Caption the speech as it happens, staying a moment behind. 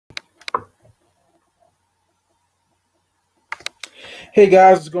Hey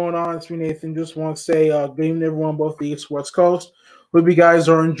guys, what's going on? It's me, Nathan. Just want to say good evening, everyone, both the East West Coast. Hope you guys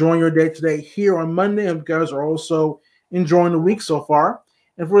are enjoying your day today here on Monday. Hope you guys are also enjoying the week so far.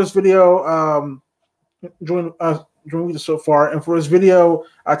 And for this video, enjoying the week so far. And for this video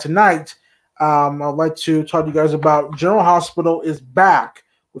tonight, I'd like to talk to you guys about General Hospital is back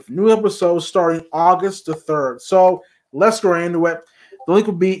with new episodes starting August the 3rd. So let's go into it. The link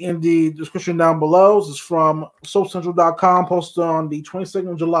will be in the description down below. This is from SoapCentral.com, posted on the 22nd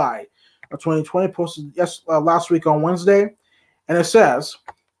of July of 2020, posted last week on Wednesday. And it says,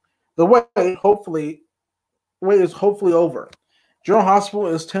 the wait is hopefully over. General Hospital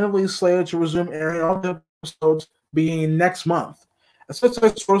is tentatively slated to resume airing all the episodes beginning next month. A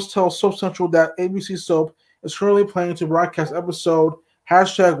source tells Soap Central that ABC Soap is currently planning to broadcast episode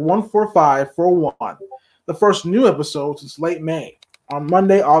 #14541, the first new episode since late May, on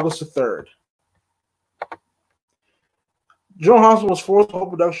Monday, August the 3rd. General Hospital was forced to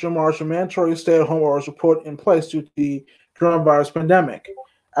hold production in March when mandatory stay-at-home orders were put in place due to the coronavirus pandemic.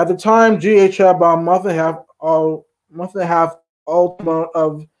 At the time, GH had about a month and a half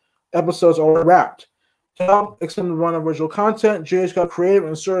of episodes already wrapped. To help extend the run of original content, GH got creative and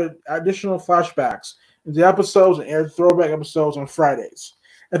inserted additional flashbacks into the episodes and aired throwback episodes on Fridays.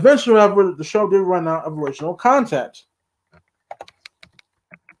 Eventually, however, the show did run out of original content.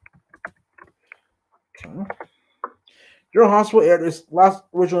 General Hospital aired its last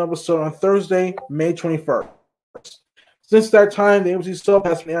original episode on Thursday, May 21st. Since that time, the ABC Soap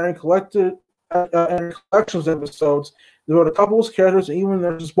has been airing collections episodes devoted to couples, characters, and even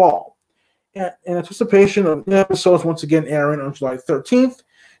Nurse's Ball. In anticipation of the episodes once again airing on July 13th,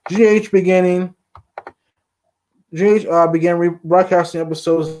 GH began rebroadcasting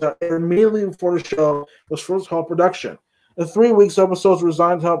episodes that aired immediately before the show was first held production. The 3 weeks episodes were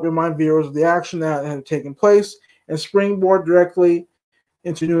designed to help remind viewers of the action that had taken place and springboard directly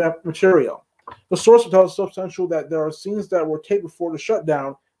into new material. The source tells Soap Central that there are scenes that were taped before the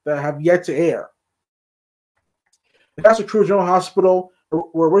shutdown that have yet to air. The cast and crew of General Hospital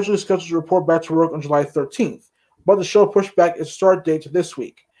were originally scheduled to report back to work on July 13th, but the show pushed back its start date to this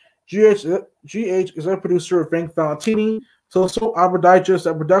week. GH executive producer Frank Valentini told Soap Opera Digest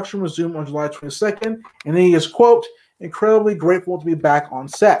that production resumed on July 22nd, and he is, quote, incredibly grateful to be back on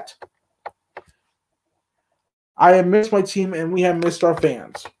set. I have missed my team, and we have missed our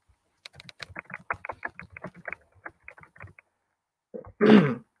fans.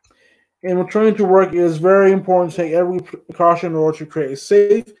 In returning to work, it is very important to take every precaution in order to create a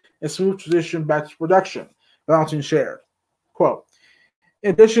safe and smooth transition back to production, Valentine shared. Quote, in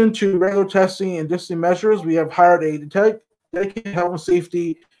addition to regular testing and distancing measures, we have hired a dedicated health and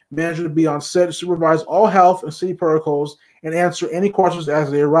safety manager to be on set to supervise all health and safety protocols and answer any questions as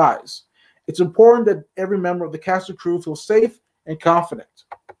they arise. It's important that every member of the cast and crew feels safe and confident.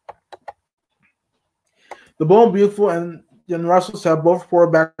 The Bold and Beautiful and the Restless have both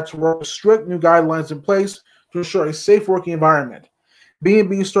reported back to work with strict new guidelines in place to ensure a safe working environment.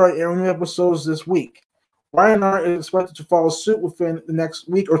 B&B started airing new episodes this week. Y&R is expected to follow suit within the next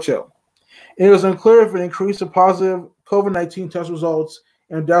week or two. It is unclear if an increase in positive COVID-19 test results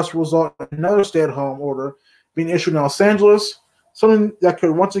and deaths will result in another stay-at-home order being issued in Los Angeles, something that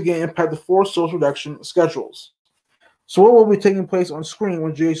could once again impact the forced social reduction schedules. So what will be taking place on screen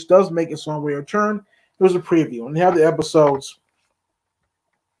when GH does make its long-way return? Here's a preview, and they have the episodes,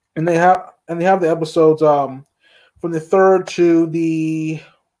 from the 3rd to the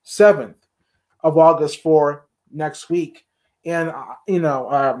 7th of August for next week. And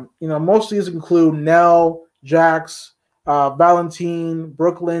most of these include Nell, Jax, Valentine,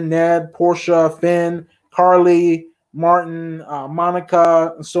 Brooklyn, Ned, Portia, Finn, Carly, Martin,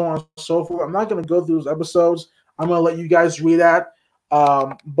 Monica, and so on and so forth. I'm not going to go through those episodes. I'm going to let you guys read that.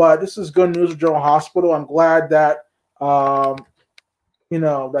 But this is good news for General Hospital. I'm glad that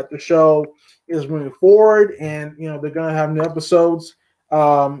that the show is moving forward, and they're going to have new episodes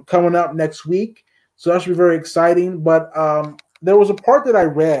coming up next week. So that should be very exciting. But there was a part that I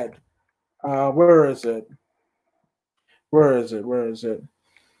read. Where is it? Where is it? Where is it?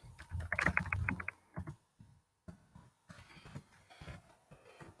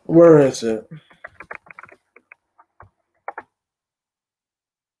 Where is it?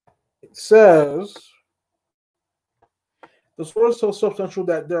 It says the source tells Soap Central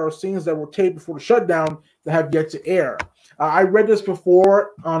that there are scenes that were taped before the shutdown that have yet to air. I read this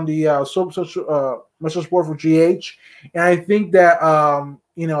before on the Soap Central message board for GH, and I think that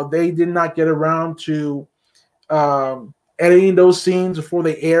they did not get around to editing those scenes before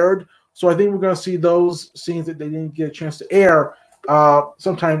they aired. So I think we're going to see those scenes that they didn't get a chance to air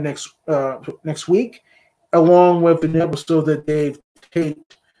sometime next week, along with the new episode that they've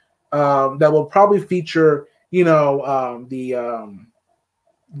taped that will probably feature, the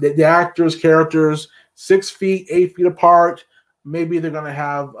actors, characters 6 feet, 8 feet apart. Maybe they're going to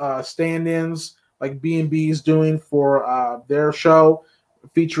have stand-ins like B&B is doing for their show,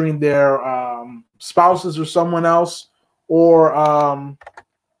 featuring their spouses or someone else, or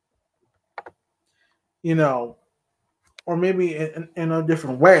or maybe in a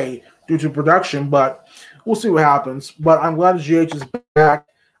different way due to production. But we'll see what happens. But I'm glad GH is back.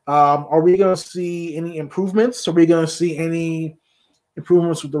 Are we going to see any improvements? Are we going to see any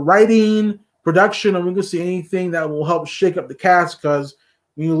improvements with the writing, production? Are we going to see anything that will help shake up the cast? Because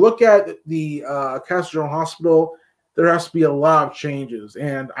when you look at the cast of General Hospital, there has to be a lot of changes.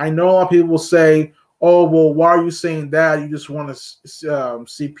 And I know a lot of people will say, "Oh, well, why are you saying that? You just want to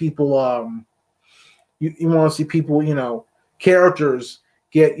see people." You want to see people, characters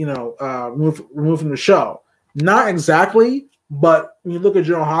get, removed from the show. Not exactly, but when you look at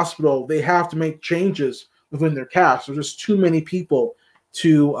General Hospital, they have to make changes within their cast. There's just too many people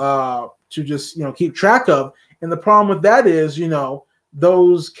to just keep track of. And the problem with that is,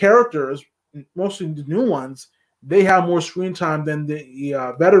 those characters, mostly the new ones, they have more screen time than the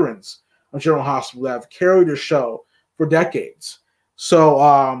veterans of General Hospital that have carried the show for decades. So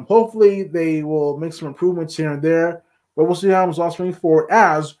hopefully they will make some improvements here and there. But we'll see how it's also moving forward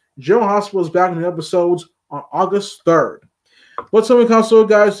as General Hospital is back in the episodes on August 3rd. What's some of the console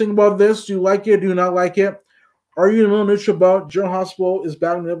guys think about this? Do you like it? Do you not like it? Are you in the middle neutral about General Hospital is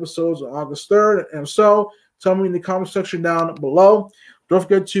back in the episodes on August 3rd? And if so, tell me in the comment section down below. Don't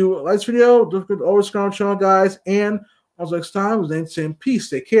forget to like this video. Don't forget to always subscribe to the channel, guys. And until next time, saying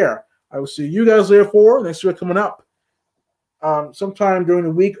peace. Take care. I will see you guys later for next video coming up. Sometime during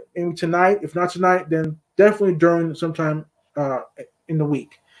the week, maybe tonight. If not tonight, then definitely during sometime in the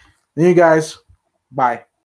week. Then you guys, bye.